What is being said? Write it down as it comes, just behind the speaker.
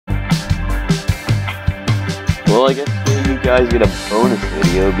Well, I guess you guys get a bonus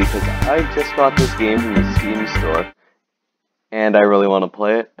video because I just bought this game from the Steam store, and I really want to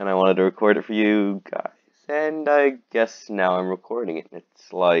play it, and I wanted to record it for you guys, and I guess now I'm recording it.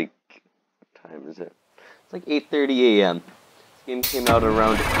 It's like, what time is it? It's like 8:30 a.m. This game came out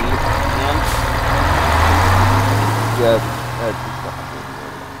around 8 a.m. Yeah,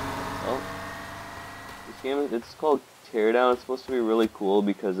 well, this game, it's called Teardown. It's supposed to be really cool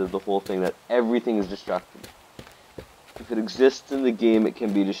because of the whole thing that everything is destructible. If it exists in the game, it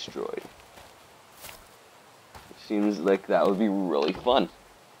can be destroyed. It seems like that would be really fun.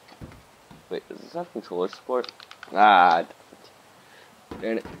 Wait, does this have controller support? Ah,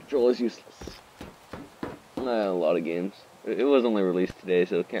 darn it. Controller's useless. A lot of games. It was only released today,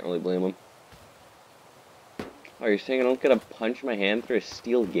 so can't really blame them. Oh, you're saying I don't get to punch my hand through a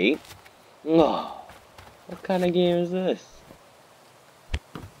steel gate? Oh, what kind of game is this?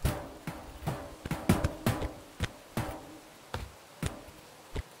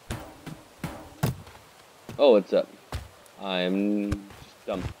 Oh, what's up? I'm just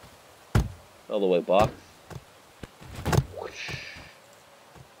dumb. All the way box. Whoosh.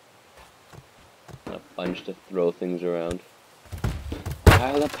 A bunch to throw things around.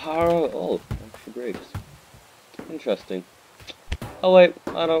 Ah, the power. Oh, actually breaks. Interesting. Oh wait,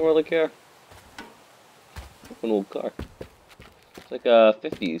 I don't really care. An old car. It's like a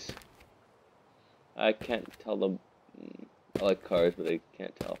 50s. I can't tell them. I like cars, but I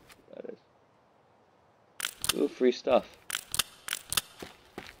can't tell what that is. Ooh, free stuff.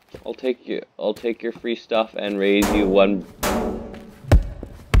 I'll take your free stuff and raise you one.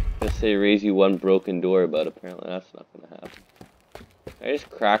 Let's say raise you one broken door, but apparently that's not gonna happen. Can I just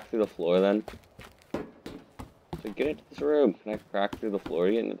crack through the floor then? So get into this room. Can I crack through the floor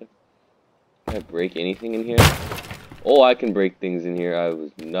to get into the? Can I break anything in here? Oh, I can break things in here. I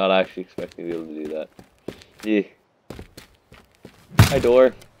was not actually expecting to be able to do that. Yeah. Hi,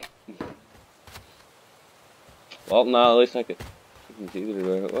 door. Well, no, at least I can see the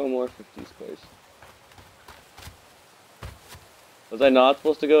door. Oh, more 50 squares. Was I not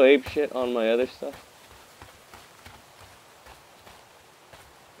supposed to go ape shit on my other stuff?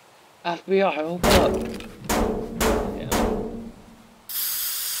 FBI, open up! Yeah.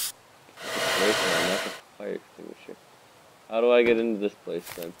 That's a fire extinguisher. How do I get into this place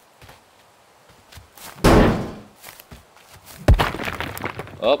then?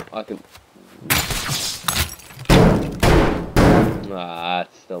 Oh, I can. Ah,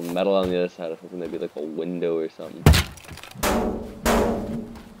 it's still metal on the other side. I was hoping there'd be like a window or something.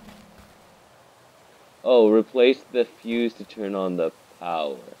 Oh, replace the fuse to turn on the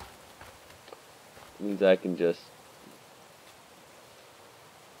power. It means I can just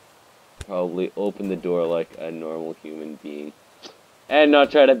probably open the door like a normal human being. And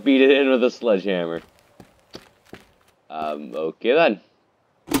not try to beat it in with a sledgehammer. Okay then.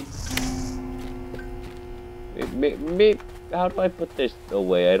 Maybe, how do I put this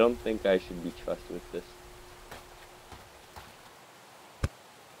away? I don't think I should be trusted with this. I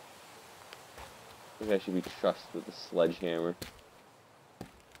think I should be trusted with a sledgehammer. I'm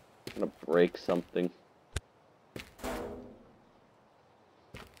gonna break something.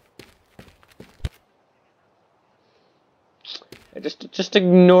 Just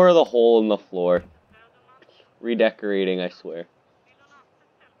ignore the hole in the floor. Redecorating, I swear.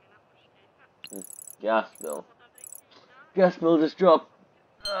 Gas bill. Gas bill just dropped.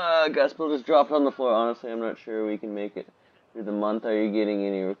 Gas bill just dropped on the floor. Honestly, I'm not sure we can make it through the month. Are you getting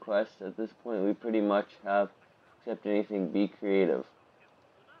any requests? At this point, we pretty much have. Except anything, be creative.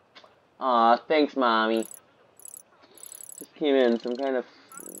 Aw, thanks, mommy. Just came in. Some kind of.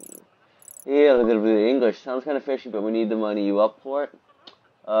 Yeah, a little bit of English. Sounds kind of fishy, but we need the money. You up for it?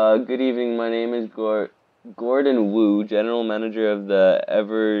 Good evening. My name is Gordon Wu, General Manager of the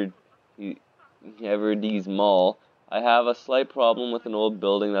Everdees Mall. I have a slight problem with an old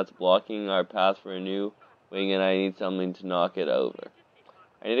building that's blocking our path for a new wing, and I need something to knock it over.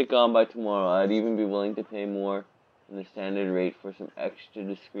 I need it gone by tomorrow. I'd even be willing to pay more than the standard rate for some extra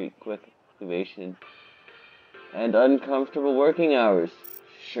discreet, quick activation and uncomfortable working hours.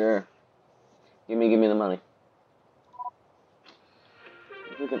 Sure. Give me the money.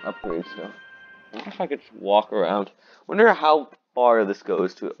 We can upgrade stuff. I wonder if I could just walk around. Wonder how far this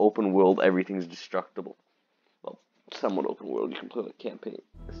goes to open world. Everything's destructible. Well, somewhat open world. You can play the campaign.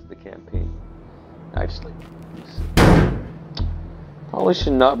 This is the campaign. I just like this. Probably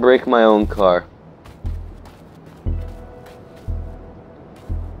should not break my own car.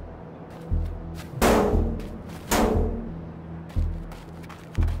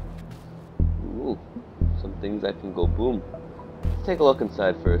 Ooh, some things that can go boom. Let's take a look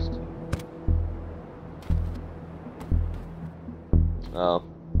inside first. Oh.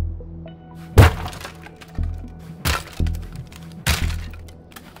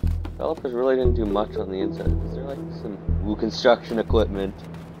 Developers really didn't do much on the inside. Is there like some construction equipment?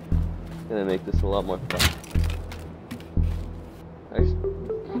 It's gonna make this a lot more fun. Nice.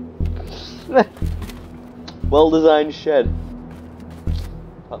 Well-designed shed.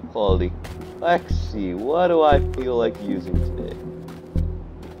 Top quality. Let's see, what do I feel like using today?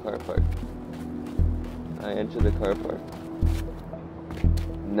 Car park. I enter the car park.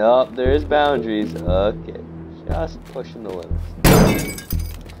 Nope, there is boundaries. Okay. Just pushing the limits.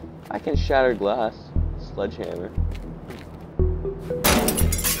 I can shatter glass. Sledgehammer.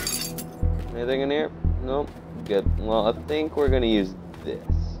 Anything in here? Nope. Good. Well, I think we're gonna use this.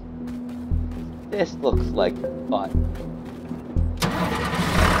 This looks like fun.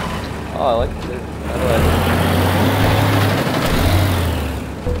 Oh, I like this. How do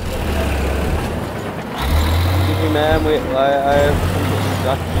Excuse me, ma'am. I have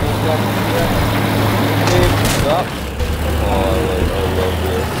stop. Oh, I love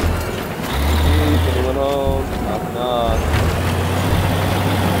this. Please, anyone home? Knock, knock.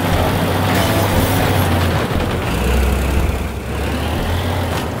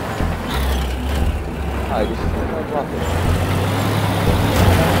 I just block it.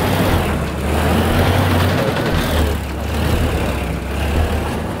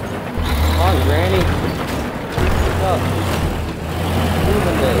 Come on, Granny. What's up?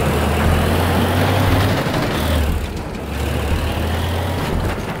 Moving day.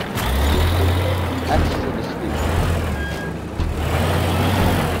 Extra discreet.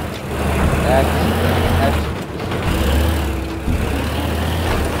 Extra.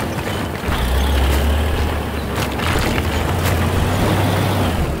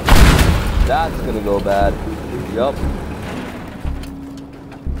 That's gonna go bad. Yup.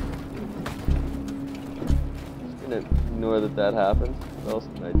 Just gonna ignore that happens. What else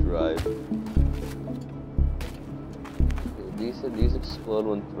can I drive? These explode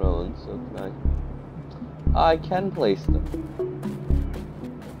when thrown, so can I can place them.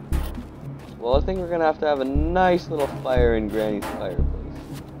 Well, I think we're gonna have to have a nice little fire in Granny's fireplace.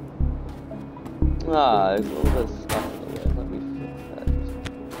 Ah, there's a little bit of stuff in the way. Let me fix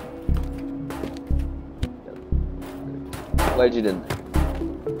that. Wedge it in there.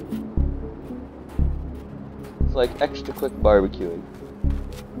 It's like extra quick barbecuing.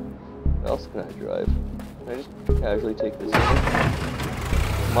 What else can I drive? Can I just casually take this over?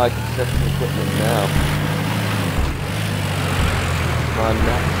 My construction equipment now. Come on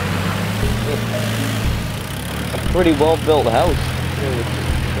now. A pretty well built house. Here, which is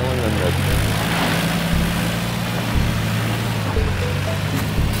showing on the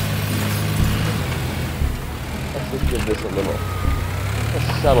Let's just give this a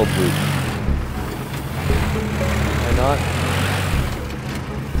subtle boot. Why not?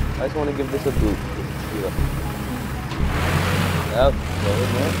 I just want to give this a boot. Yep, go in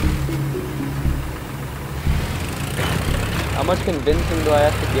there. How much convincing do I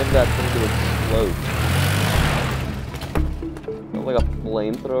have to give that thing to explode? Like a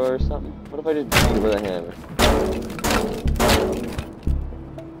flamethrower or something? What if I just beat it with a hammer?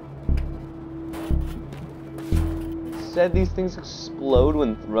 It said these things explode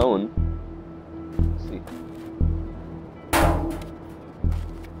when thrown. Let's see.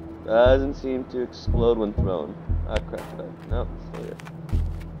 Doesn't seem to explode when thrown. Ah, crap. Nope, still here.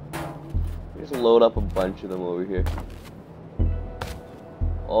 Just load up a bunch of them over here.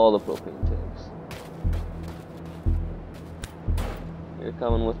 All the propane tanks. You're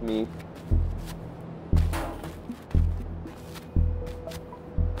coming with me.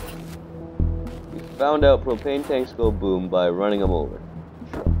 We found out propane tanks go boom by running them over.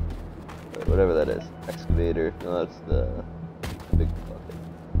 Sure. Right, whatever that is. Excavator. No, that's the big bucket.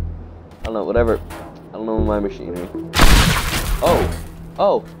 I don't know, whatever. I don't know my machinery.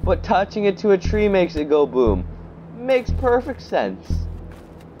 Oh, but touching it to a tree makes it go boom. Makes perfect sense.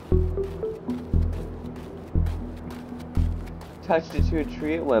 Touched it to a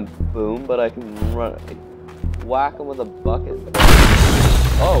tree, it went boom, but I can whack them with a bucket.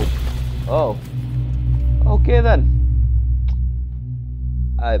 Oh. Okay then.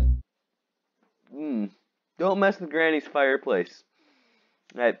 Don't mess with Granny's fireplace.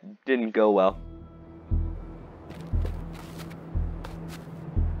 That didn't go well.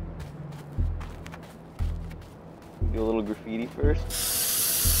 Do a little graffiti first.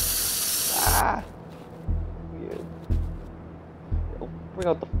 Ah! Good. Oh, bring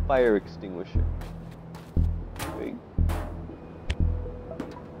out the fire extinguisher. Big.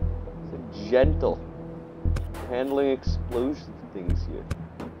 It's a gentle. Handling explosive things here.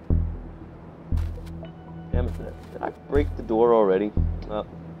 Damn it, did I break the door already? Oh,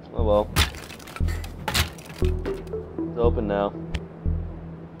 oh well. It's open now.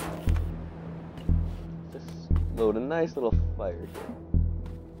 Just load a nice little fire here.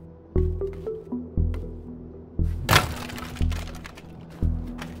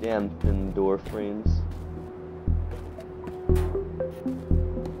 Damn thin door frames.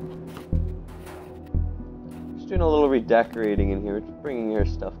 Just doing a little redecorating in here, just bringing her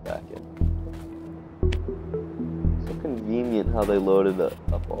stuff back in. So convenient how they loaded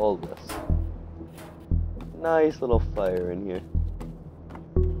up all this. Nice little fire in here.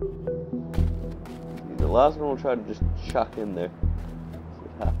 See, the last one we'll try to just chuck in there. See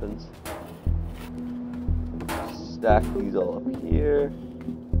what happens. Stack these all up here.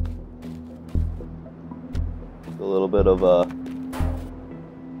 A little bit of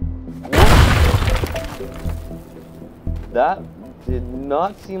that did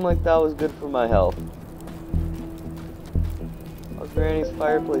not seem like that was good for my health. How's Granny's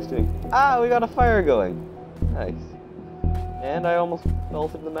fireplace doing? Ah, we got a fire going. Nice. And I almost fell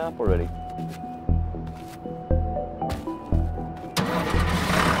through the map already.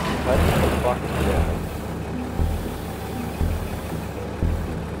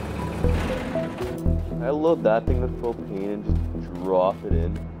 I load that thing with propane and just drop it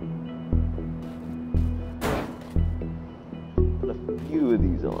in. Put a few of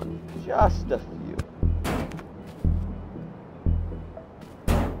these on. Just a few.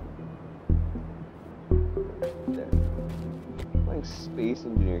 There. I'm playing Space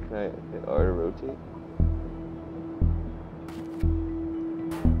Engineer. Can I hit R to rotate?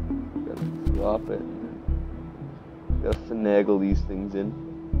 Gotta drop it. Gotta finagle these things in.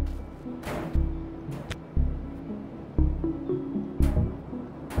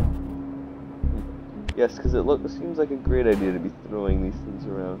 Yes, because it seems like a great idea to be throwing these things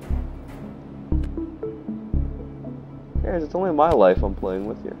around. Who cares? It's only my life I'm playing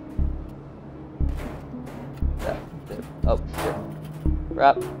with here. Oh, shit.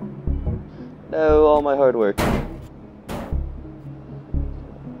 Crap. No, all my hard work. Try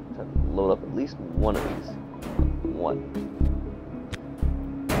to load up at least one of these. One.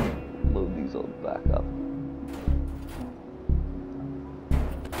 Load these all back up.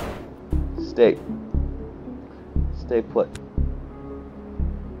 Stay. Stay put.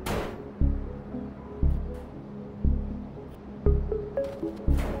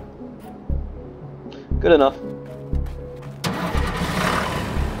 Good enough.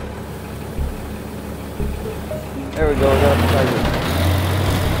 There we go, we got a treasure.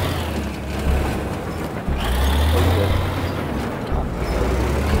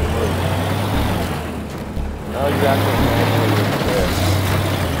 Now exactly there.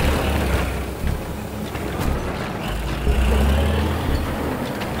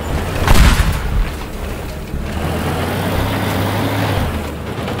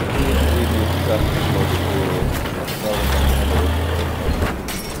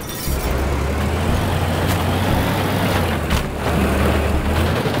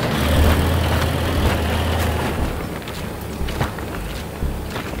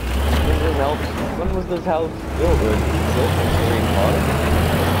 When was this house built? Was it built during modern?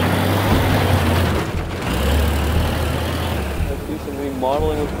 Let's do some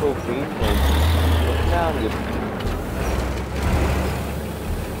remodeling with propane tanks. Look down here.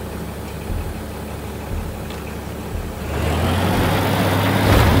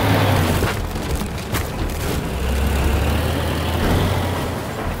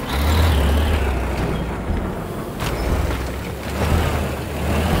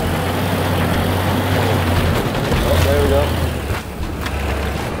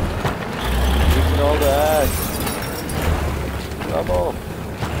 Trouble.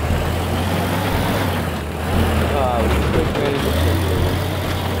 Ah, we just took ready to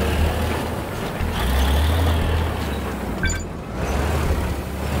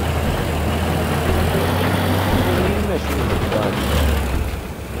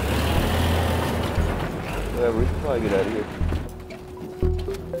whatever, we should probably get out of here.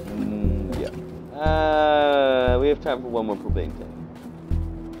 Yeah. We have time for one more propane tank.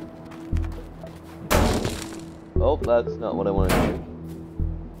 Oh, that's not what I wanted to do.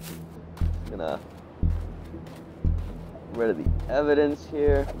 Gonna get rid of the evidence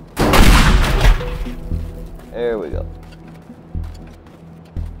here. There we go.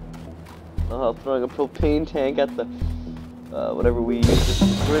 Throwing a propane tank at the whatever we use to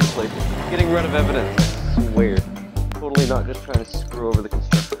bridge place. Getting rid of evidence, I swear. Totally not just trying to screw over the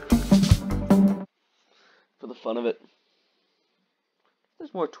construction. For the fun of it.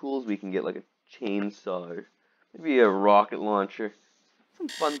 There's more tools we can get, like a chainsaw or maybe a rocket launcher. Some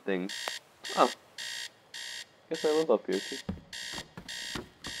fun things. Oh. Guess I live up here too.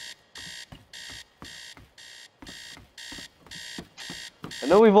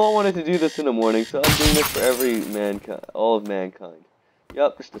 know we've all wanted to do this in the morning, so I'm doing this for every mankind, all of mankind.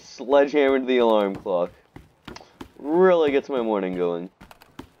 Yup, just a sledgehammer to the alarm clock. Really gets my morning going.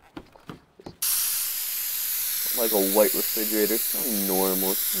 Like a white refrigerator, it's so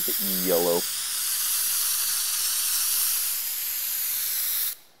normal. It's like yellow.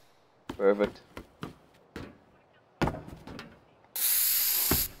 Perfect.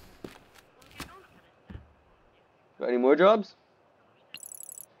 Got any more jobs?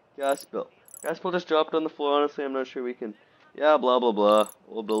 Gas bill. Gas bill just dropped on the floor. Honestly, I'm not sure we can. Yeah, blah blah blah.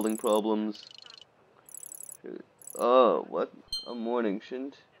 Old building problems. Oh, what a morning.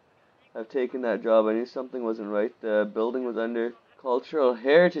 Shouldn't have taken that job. I knew something wasn't right. The building was under cultural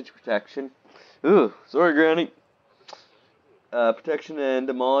heritage protection. Ooh, sorry, Granny. Protection and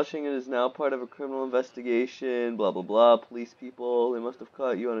demolishing it is now part of a criminal investigation. Blah blah blah. Police people, they must have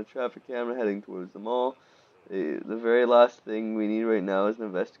caught you on a traffic camera heading towards the mall. The very last thing we need right now is an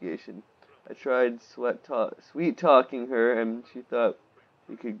investigation. I tried sweet talking her, and she thought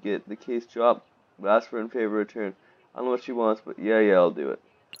we could get the case dropped. But asked for in favor of return. I don't know what she wants, but yeah, I'll do it.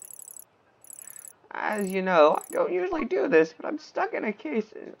 As you know, I don't usually do this, but I'm stuck in a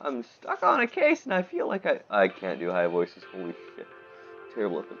case. I'm stuck on a case, and I feel like I can't do high voices. Holy shit,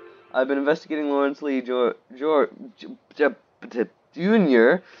 terrible at them. I've been investigating Lawrence Lee Jr.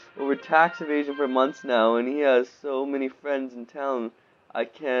 over tax evasion for months now, and he has so many friends in town I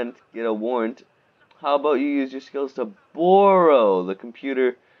can't get a warrant. How about you use your skills to borrow the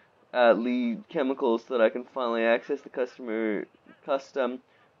computer at Lee Chemicals so that I can finally access the custom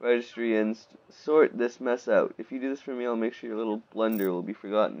registry and sort this mess out. If you do this for me, I'll make sure your little blunder will be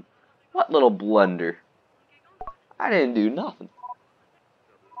forgotten. What little blunder? I didn't do nothing.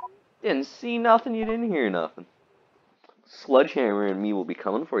 Didn't see nothing, you didn't hear nothing. Sledgehammer and me will be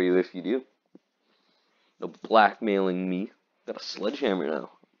coming for you if you do. No blackmailing me. Got a sledgehammer now.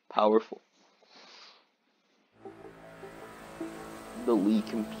 Powerful. The Lee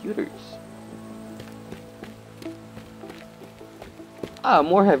computers. Ah,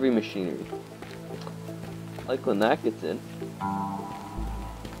 more heavy machinery. Like when that gets in.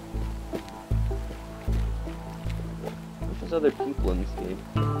 There's other people in this game.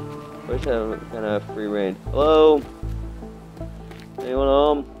 I wish I had kind of free reign. Hello? Anyone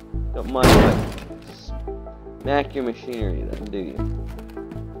home? Don't mind if I smack your machinery then, do you?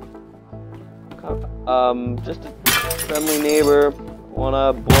 Just a friendly neighbor.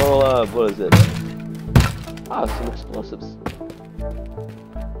 Wanna borrow, what is it? Ah, some explosives.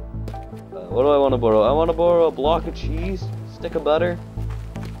 What do I want to borrow? I want to borrow a block of cheese, stick of butter,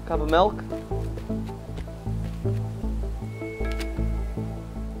 a cup of milk.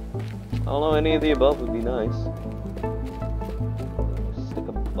 I don't know, any of the above would be nice. Stick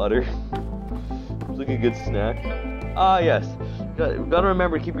of butter. Seems like a good snack. Ah, yes. Gotta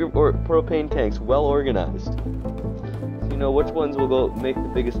remember to keep your propane tanks well organized. So you know which ones will go make the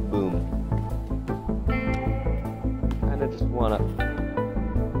biggest boom. Kinda just wanna...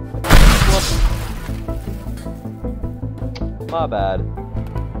 My bad.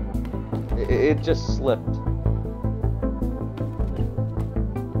 It just slipped. I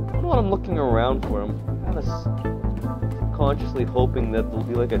don't know what I'm looking around for. I'm kind of consciously hoping that there'll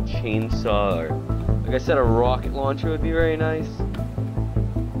be like a chainsaw or, like I said, a rocket launcher would be very nice.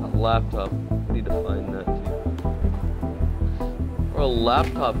 A laptop. I need to find that too. Or a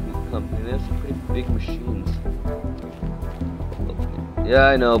laptop company. They have some pretty big machines. Yeah,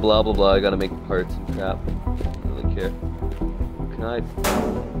 I know, blah blah blah. I gotta make parts and crap. I don't really care. Can I?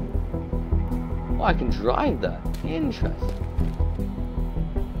 Oh, I can drive that. Interesting.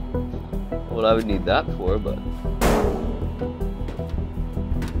 What I would need that for, but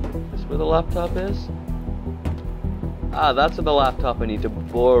is this where the laptop is? Ah, that's where the laptop I need to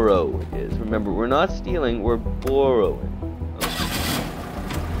borrow is. Remember, we're not stealing, we're borrowing.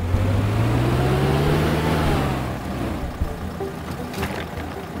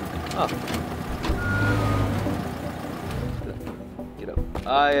 Get up.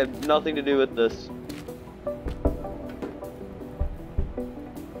 I have nothing to do with this.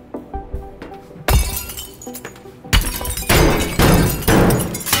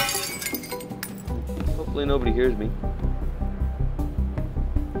 Hopefully nobody hears me.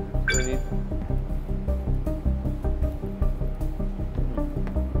 What do I need?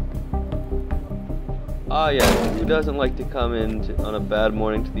 Ah, yeah. Who doesn't like to come in on a bad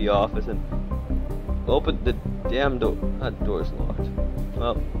morning to the office and open the damn door? That door's locked.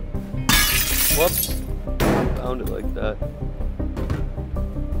 Well, whoops. Found it like that.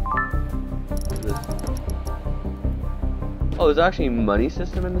 What is this? Oh, there's actually a money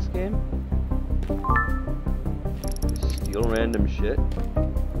system in this game? Steal still random shit.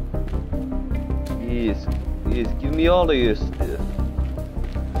 Yes, yes, give me all of your stuff.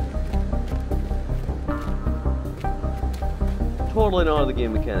 Totally know how the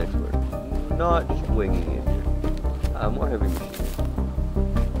game mechanics work. Not just winging it here. More heavy machine.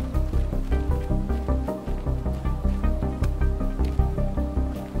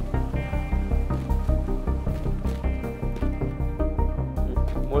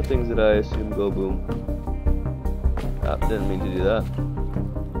 More things that I assume go boom. Didn't mean to do that.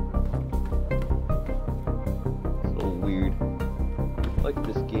 It's a little weird. I like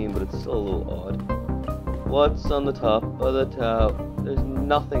this game, but it's still a little odd. What's on the top of the tower? There's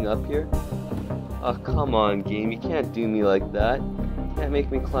nothing up here. Oh, come on, game. You can't do me like that. You can't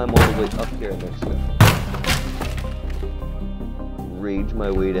make me climb all the way up here next time. Rage my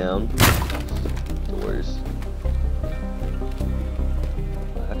way down. Doors.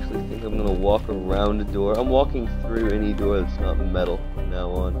 I actually think I'm gonna walk around a door. I'm walking through any door that's not metal from now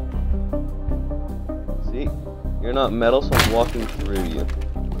on. See? You're not metal, so I'm walking through you.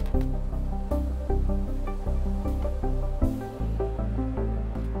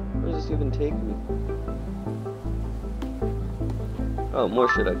 Where does this even take me? Oh, more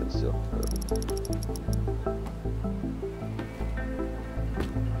shit I can steal.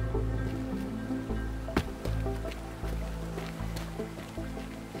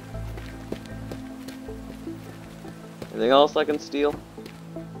 Anything else I can steal?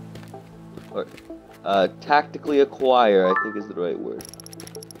 Or, tactically acquire, I think is the right word.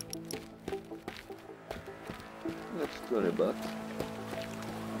 That's 200 bucks.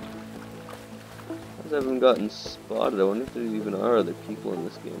 I haven't gotten spotted. I wonder if there even are other people in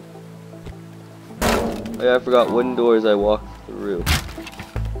this game. Oh yeah, I forgot what doors I walked through.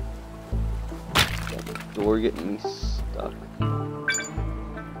 Got the door getting me stuck.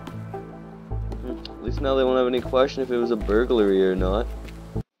 At least now they won't have any question if it was a burglary or not.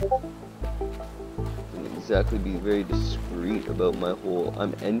 Wouldn't exactly be very discreet about my whole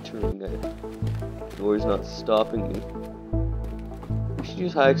I'm entering it. The door's not stopping me. We should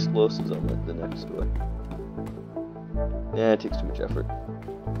use high explosives on the next door. Yeah, it takes too much effort.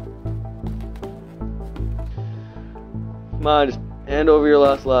 Come on, just hand over your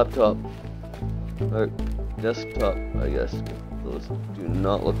last laptop. Or desktop, I guess. Those do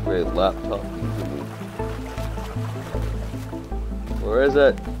not look very laptop-y to me. Where is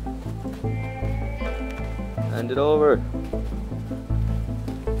it? Hand it over.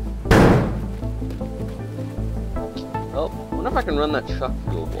 Oh, I wonder if I can run that truck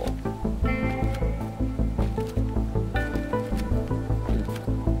through a wall.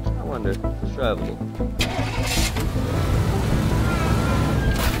 I wonder. Let's try a little.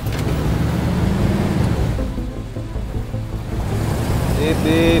 Beep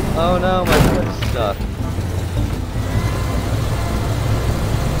beep. Oh no, my foot's stuck.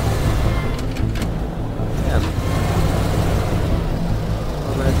 Damn.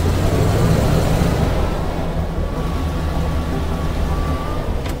 Oh,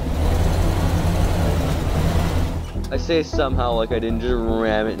 I say somehow like I didn't just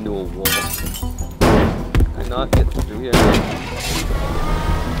ram it into a wall. Can I not get through here?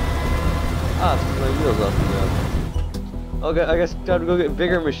 Ah, so my wheels off the ground. Okay, I guess time to go get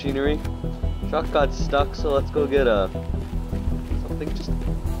bigger machinery. Truck got stuck, so let's go get something just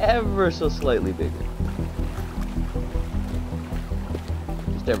ever so slightly bigger.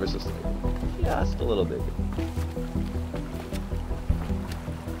 Just ever so slightly. Just a little bigger.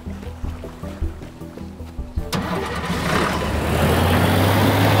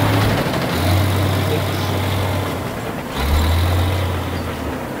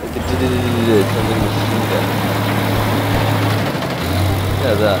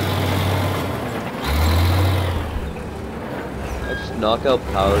 Yeah, that. I just knock out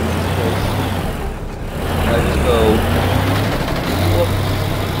power in this place. I just go. Whoops.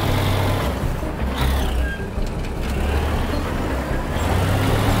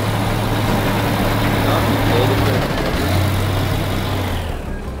 Not kill the transformer.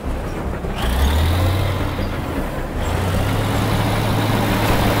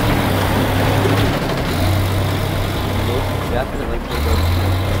 Definitely take out.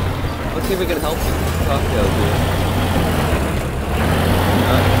 Let's see if we can help the truck out here.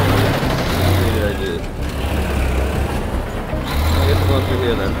 Not really I did. I guess we're going through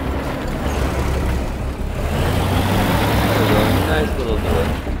here then. There we go. Nice little door.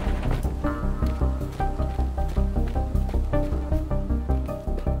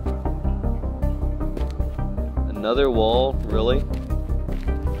 Another wall? Really?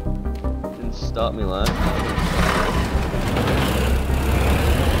 Didn't stop me last time.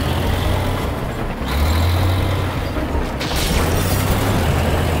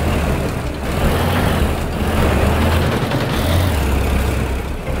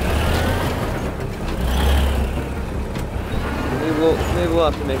 maybe we'll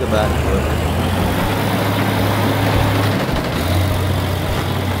have to make a back for it.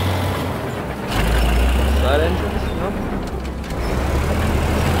 Side entrance? No?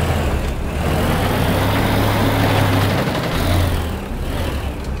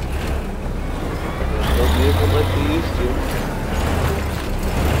 Those vehicles like they used to.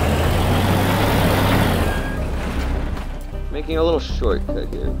 Making a little shortcut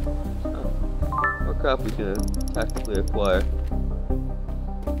here. Oh. More crap we can tactically acquire.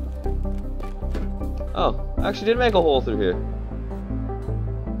 Oh, I actually did make a hole through here.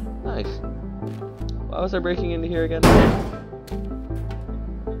 Nice. Why was I breaking into here again?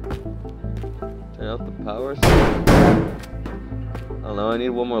 Turn out the power. I don't know, I need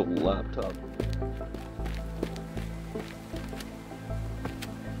one more laptop.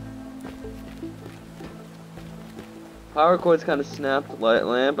 Power cord's kind of snapped. Light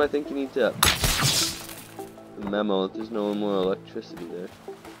lamp, I think you need to... The memo that there's no more electricity there.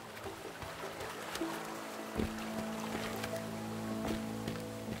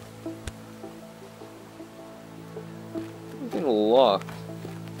 Everything locked.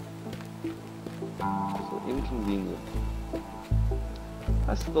 So inconvenient.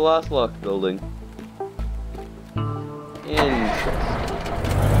 That's the last locked building. Interesting.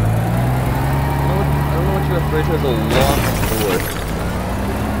 You're afraid there's a locked door.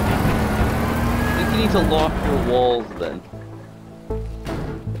 I think you need to lock your walls then.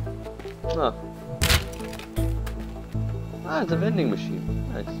 Huh. Ah, it's a vending machine.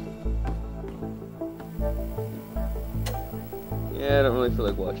 Nice. Yeah, I don't really feel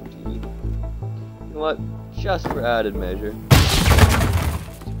like watching TV. You know what? Just for added measure.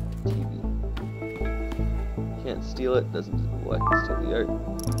 TV. Can't steal it, doesn't steal the art.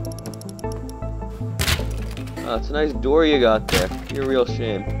 Oh, it's a nice door you got there. You're a real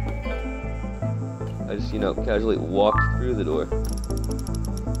shame. I just, casually walked through the door.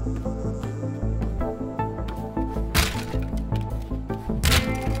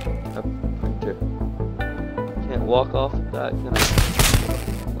 A printer. Can't walk off that kind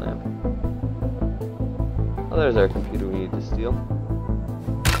of lamp. Oh, there's our computer we need to steal.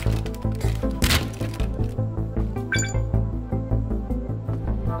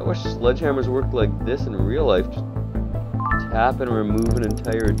 I wish sledgehammers worked like this in real life. Just tap and remove an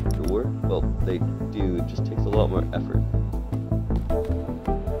entire door. Well, they do. It just takes a lot more effort.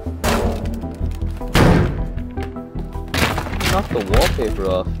 Knock the wallpaper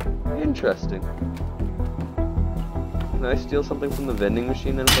off. Interesting. Can I steal something from the vending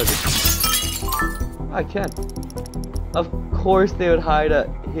machine then? I can. Of course they would hide a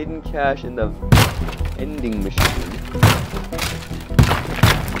hidden cache in the vending machine.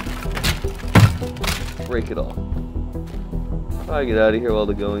 Break it all. Probably get out of here while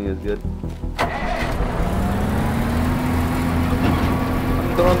the going is good. I'm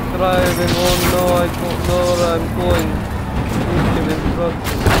drunk driving, oh no, I don't know where I'm going. Please give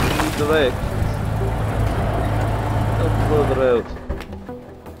instructions, direct. Not further out.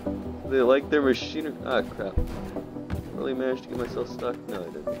 They like their machinery. Ah, crap. Really managed to get myself stuck? No, I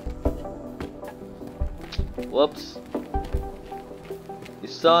didn't. Whoops. You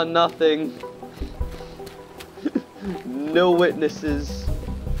saw nothing. No witnesses.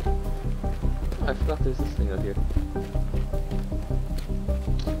 I forgot there's this thing out here.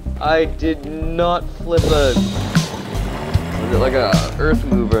 I did not flip a... Was it like a earth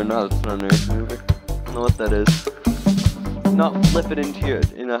mover? No, it's not an earth mover. I don't know what that is. Not flip it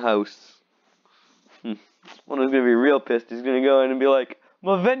in a house. One is gonna be real pissed. He's gonna go in and be like,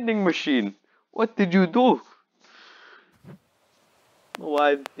 "My vending machine. What did you do?" I don't know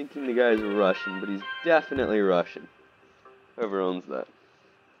why I'm thinking the guy's Russian, but he's definitely Russian. Whoever owns that.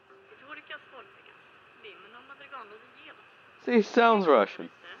 See, he sounds Russian.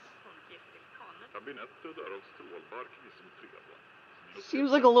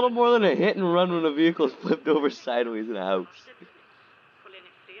 Seems like a little more than a hit and run when a vehicle is flipped over sideways in a house.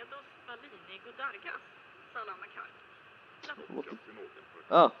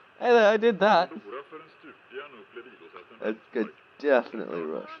 Oh, hey, I did that. That's good. Definitely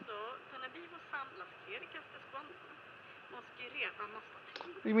Russian.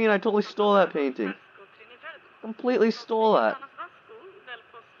 What do you mean I totally stole that painting? Completely stole that.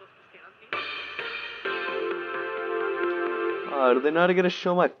 Oh, do they know how to get a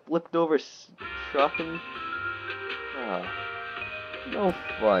show my flipped over truck and... Oh, no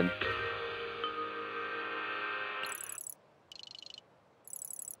fun.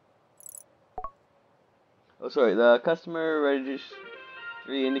 Oh, sorry, the customer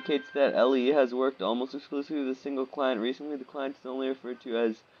registry indicates that LE has worked almost exclusively with a single client recently. The client is only referred to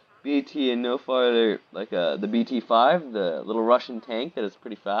as BT and no farther, like the BT-5, the little Russian tank that is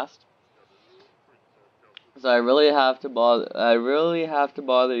pretty fast. So I really have to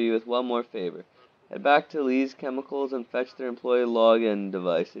bother you with one more favor. Head back to Lee's Chemicals and fetch their employee login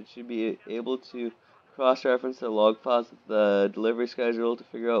device. It should be able to cross-reference the log files with the delivery schedule to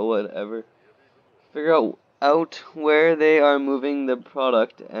figure out where they are moving the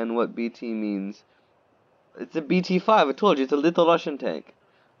product and what BT means. It's a BT-5, I told you, it's a little Russian tank.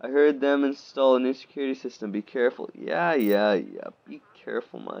 I heard them install a new security system. Be careful. Yeah. Be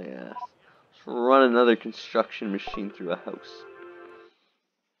careful, my ass. Let's run another construction machine through a house.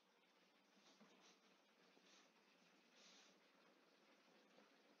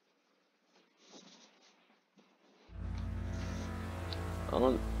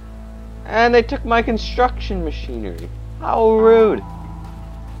 And they took my construction machinery. How rude.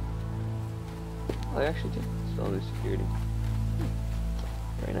 Oh, they actually did install new security.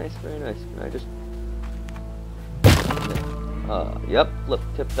 Very nice, very nice. Can I just... yep, flip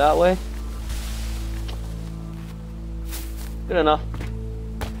tip that way. Good enough.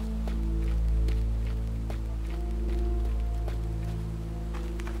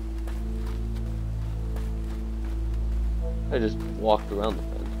 I just walked around the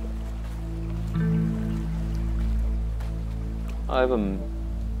fence. I have a...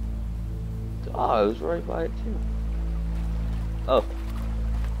 Oh, I was right by it too. Oh.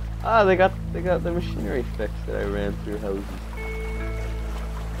 Ah, they got the machinery fixed that I ran through houses.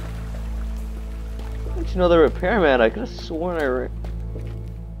 Don't you know the repairman? I could have sworn I ran.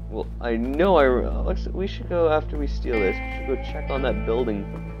 Well, I know I ran. We should go after we steal this. We should go check on that building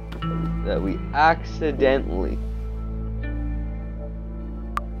that we accidentally.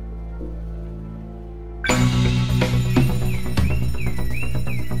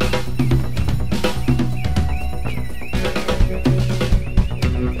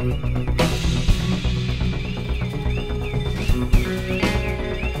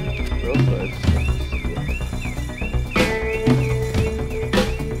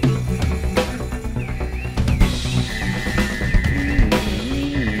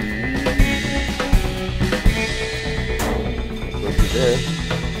 Of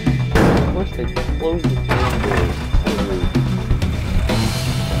course they closed the damn doors.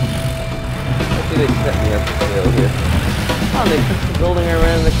 Hopefully they set me up to fail here. Oh, they fixed the building I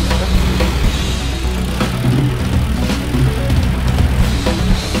ran in the construction.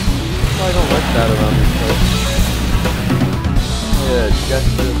 Oh, I don't like that around this place. Yeah,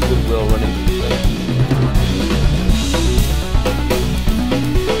 gesture of goodwill running these places.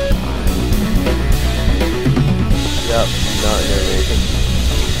 Yep, not narrating.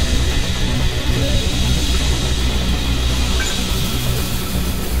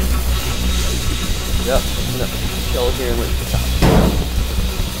 Yep, I'm gonna chill here and wait for that.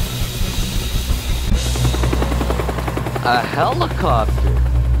 A helicopter!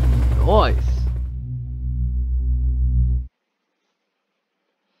 Nice!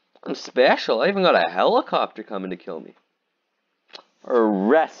 I'm special, I even got a helicopter coming to kill me.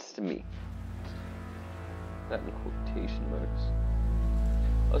 Arrest me. That in quotation marks.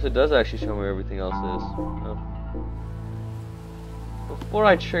 Also, it does actually show me where everything else is. Oh. Before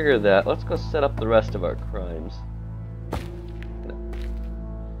I trigger that, let's go set up the rest of our crimes. No.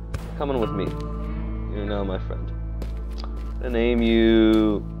 Coming with me. You're now my friend. I'm gonna name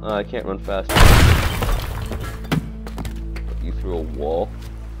you... I can't run fast. Put you through a wall.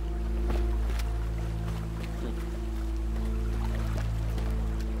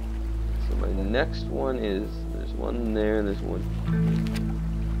 So my next one is... There's one there and there's one...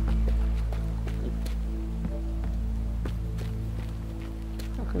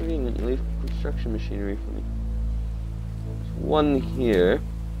 Convenient, you leave construction machinery for me. There's one here.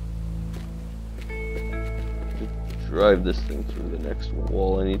 Just drive this thing through the next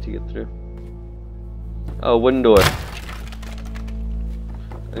wall I need to get through. Oh, wooden door.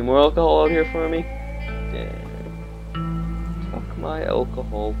 Any more alcohol out here for me? Damn. Fuck my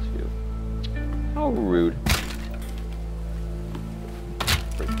alcohol too. How rude.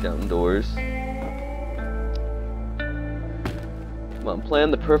 Break down doors. Well, I'm planning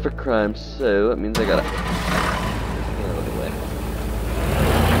the perfect crime, so that means I gotta get out of the way.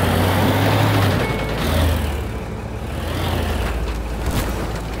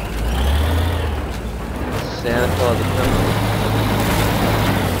 Santa Claus is coming.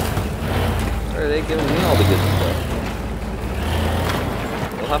 Or are they giving me all the good stuff?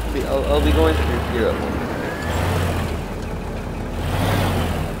 I'll have to be. I'll be going through here at once.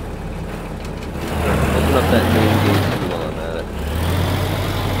 Open up that main gate too while I'm at it.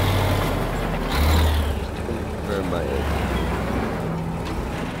 My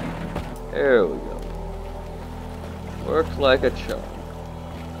There we go. Works like a charm.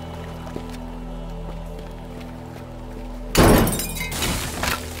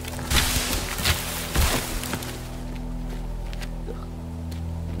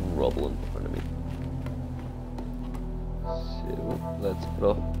 Rubble in front of me. So let's put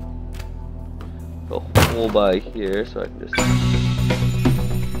a hole by here so I can just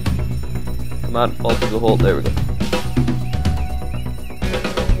come out and fall through the hole. There we go.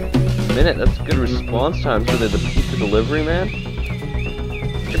 Minute, that's good response time for the pizza delivery, man.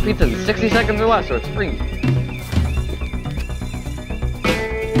 Get your pizza in 60 seconds or less, or it's free.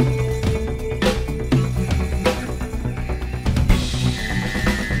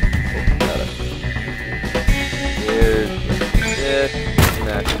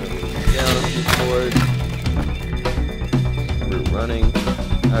 Down a few floors. We're running.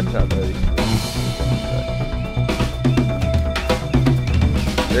 Our top ready.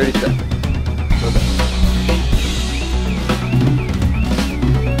 30 seconds. Go back.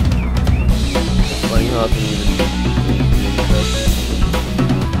 Funny how I can even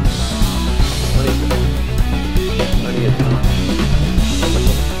 20 seconds. 20 is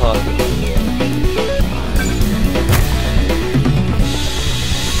possible.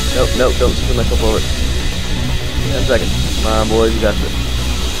 Nope, don't screw myself over. 10 seconds. Come on, boys, you got this.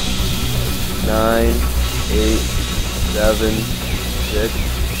 9, 8, 7, 6,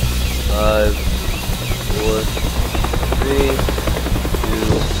 5, 4, 3, 2,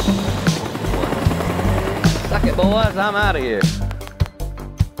 1. Suck it, boys, I'm out of here.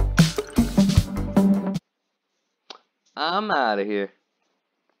 I'm out of here.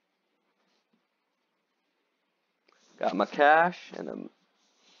 Got my cash, and I'm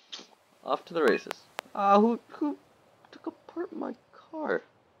off to the races. Who took apart my car?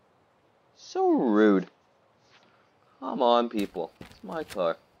 So rude. Come on, people. It's my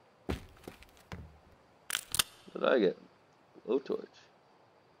car. What did I get? Blowtorch.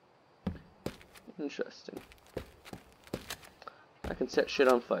 Interesting. I can set shit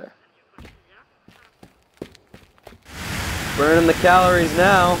on fire. Burning the calories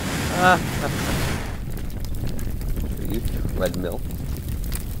now. For you, treadmill.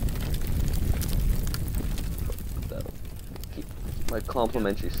 That'll keep my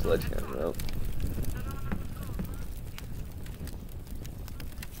complimentary sledgehammer out.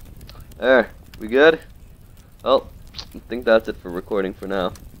 There, we good? Well, I think that's it for recording for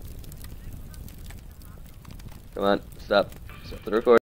now. Come on, stop the recording.